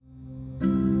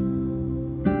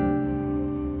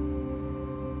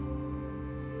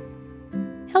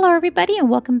Hello, everybody, and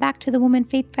welcome back to the Women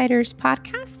Faith Fighters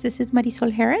podcast. This is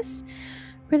Marisol Harris.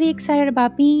 Really excited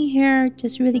about being here.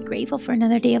 Just really grateful for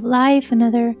another day of life,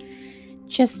 another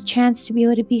just chance to be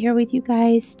able to be here with you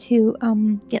guys to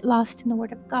get lost in the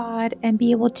Word of God and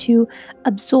be able to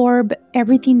absorb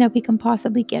everything that we can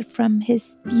possibly get from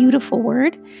His beautiful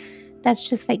Word. That's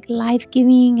just like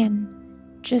life-giving and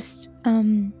just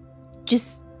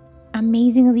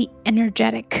amazingly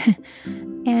energetic.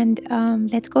 And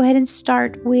let's go ahead and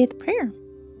start with prayer.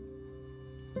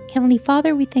 Heavenly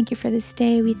Father, we thank you for this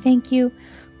day. We thank you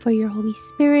for your Holy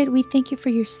Spirit. We thank you for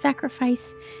your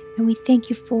sacrifice, and we thank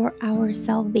you for our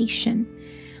salvation.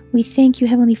 We thank you,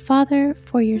 Heavenly Father,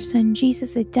 for your Son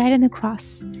Jesus that died on the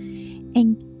cross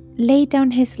and laid down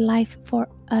his life for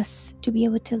us to be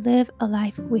able to live a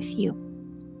life with you.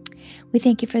 We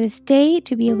thank you for this day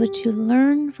to be able to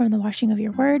learn from the washing of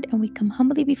your word, and we come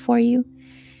humbly before you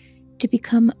to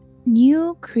become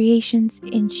new creations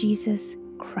in Jesus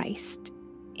Christ.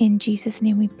 In Jesus'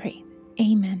 name we pray.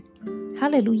 Amen.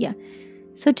 Hallelujah.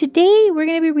 So today we're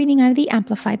going to be reading out of the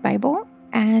Amplified Bible,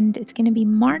 and it's going to be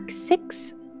Mark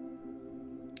 6,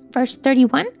 verse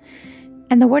 31.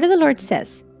 And the word of the Lord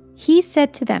says, He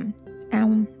said to them,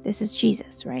 and this is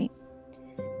Jesus, right?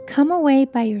 Come away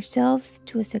by yourselves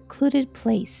to a secluded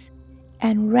place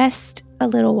and rest a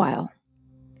little while.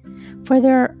 For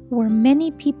there were many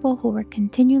people who were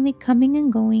continually coming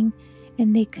and going,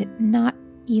 and they could not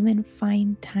even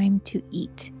find time to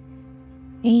eat.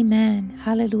 Amen.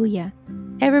 Hallelujah.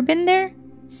 Ever been there?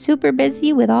 Super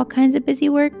busy with all kinds of busy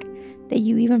work that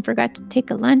you even forgot to take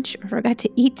a lunch or forgot to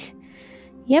eat?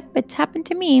 Yep, it's happened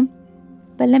to me.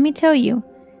 But let me tell you,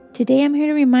 today I'm here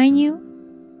to remind you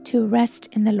to rest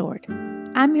in the Lord.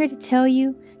 I'm here to tell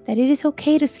you that it is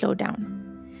okay to slow down.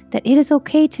 That it is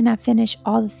okay to not finish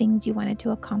all the things you wanted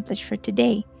to accomplish for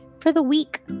today, for the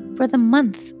week, for the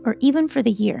month, or even for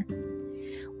the year.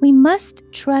 We must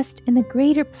trust in the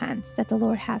greater plans that the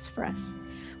Lord has for us.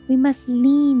 We must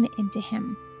lean into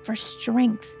Him for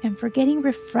strength and for getting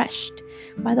refreshed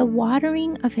by the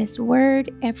watering of His Word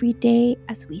every day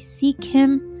as we seek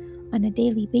Him on a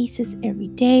daily basis, every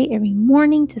day, every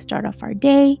morning to start off our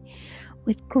day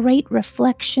with great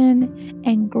reflection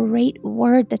and great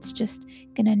word that's just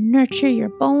going to nurture your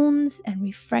bones and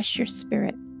refresh your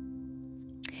spirit.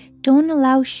 Don't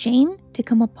allow shame to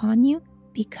come upon you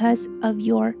because of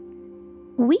your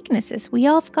weaknesses. We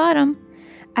all have got them.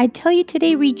 I tell you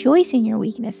today, rejoice in your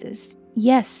weaknesses.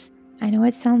 Yes, I know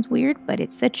it sounds weird, but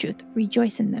it's the truth.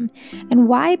 Rejoice in them. And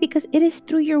why? Because it is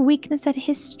through your weakness that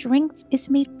His strength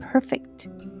is made perfect.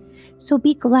 So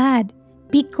be glad.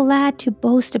 Be glad to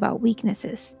boast about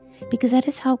weaknesses, because that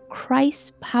is how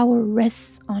Christ's power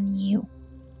rests on you.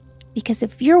 Because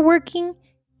if you're working,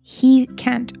 He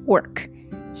can't work.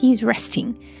 He's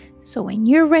resting. So when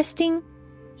you're resting,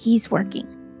 He's working.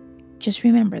 Just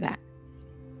remember that.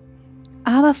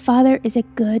 Abba Father is a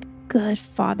good, good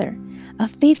Father, a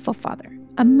faithful Father,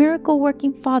 a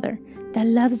miracle-working Father that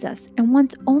loves us and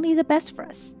wants only the best for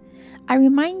us. I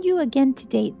remind you again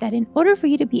today that in order for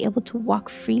you to be able to walk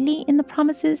freely in the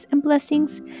promises and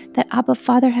blessings that Abba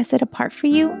Father has set apart for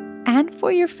you and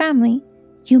for your family,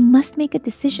 you must make a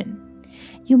decision.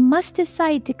 You must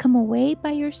decide to come away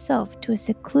by yourself to a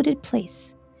secluded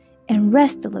place and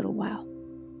rest a little while,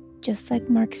 just like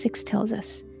Mark 6 tells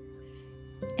us.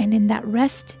 And in that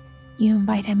rest, you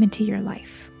invite Him into your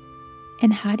life.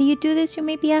 And how do you do this, you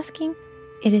may be asking?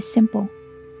 It is simple.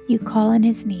 You call on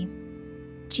His name.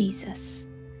 Jesus.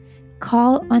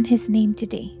 Call on His name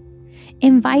today.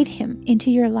 Invite Him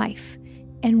into your life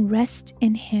and rest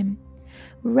in Him.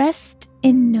 Rest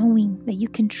in knowing that you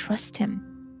can trust Him.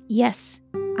 Yes,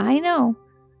 I know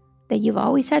that you've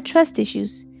always had trust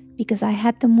issues because I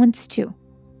had them once too,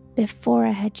 before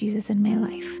I had Jesus in my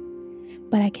life.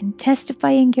 But I can testify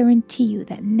and guarantee you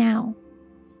that now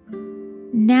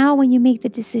when you make the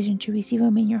decision to receive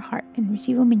Him in your heart and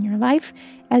receive Him in your life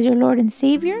as your Lord and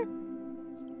Savior,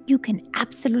 you can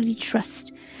absolutely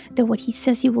trust that what He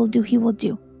says He will do, He will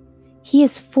do. He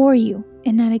is for you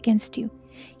and not against you.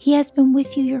 He has been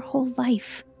with you your whole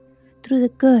life, through the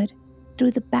good,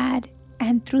 through the bad,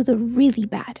 and through the really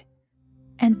bad.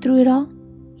 And through it all,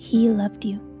 He loved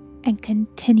you and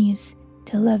continues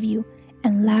to love you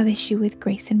and lavish you with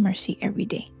grace and mercy every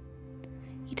day.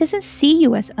 He doesn't see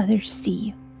you as others see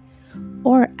you,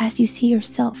 or as you see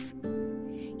yourself.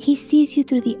 He sees you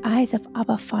through the eyes of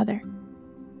Abba Father.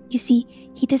 You see,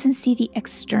 He doesn't see the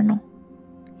external.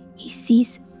 He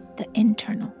sees the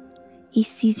internal. He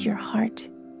sees your heart.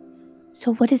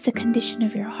 So what is the condition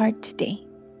of your heart today?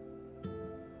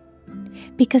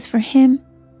 Because for Him,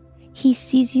 He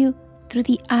sees you through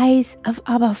the eyes of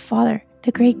Abba Father,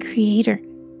 the great Creator,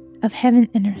 of heaven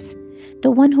and earth,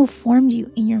 the one who formed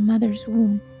you in your mother's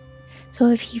womb. So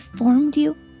if He formed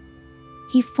you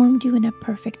in a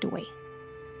perfect way.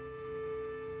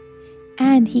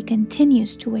 And He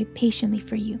continues to wait patiently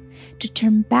for you to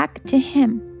turn back to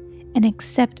Him and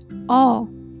accept all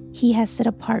He has set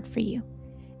apart for you.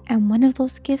 And one of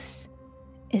those gifts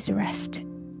is rest.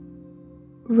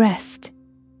 Rest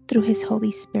through His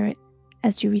Holy Spirit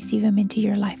as you receive Him into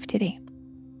your life today.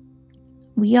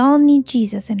 We all need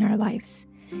Jesus in our lives,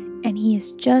 and He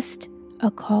is just a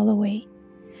call away.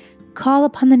 Call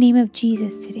upon the name of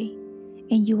Jesus today,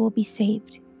 and you will be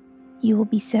saved. You will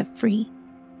be set free.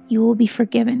 You will be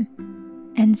forgiven,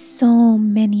 and so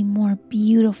many more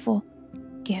beautiful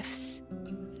gifts.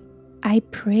 I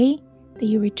pray that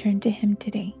you return to Him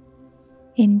today.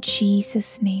 In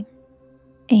Jesus' name,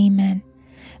 amen.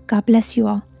 God bless you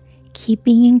all. Keep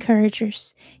being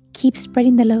encouragers. Keep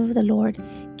spreading the love of the Lord.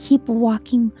 Keep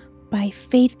walking by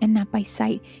faith and not by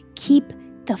sight. Keep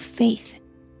the faith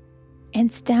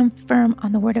and stand firm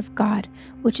on the Word of God,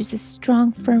 which is a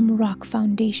strong, firm rock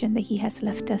foundation that He has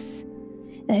left us.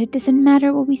 That it doesn't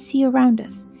matter what we see around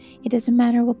us. It doesn't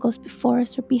matter what goes before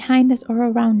us or behind us or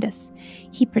around us.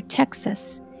 He protects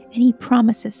us, and He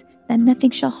promises that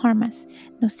nothing shall harm us.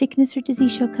 No sickness or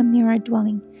disease shall come near our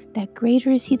dwelling. That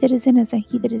greater is He that is in us than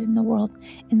he that is in the world,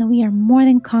 and that we are more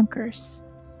than conquerors,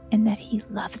 and that He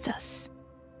loves us.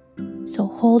 So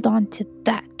hold on to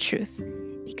that truth,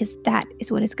 because that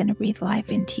is what is going to breathe life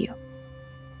into you.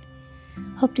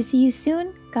 Hope to see you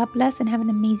soon. God bless and have an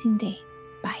amazing day.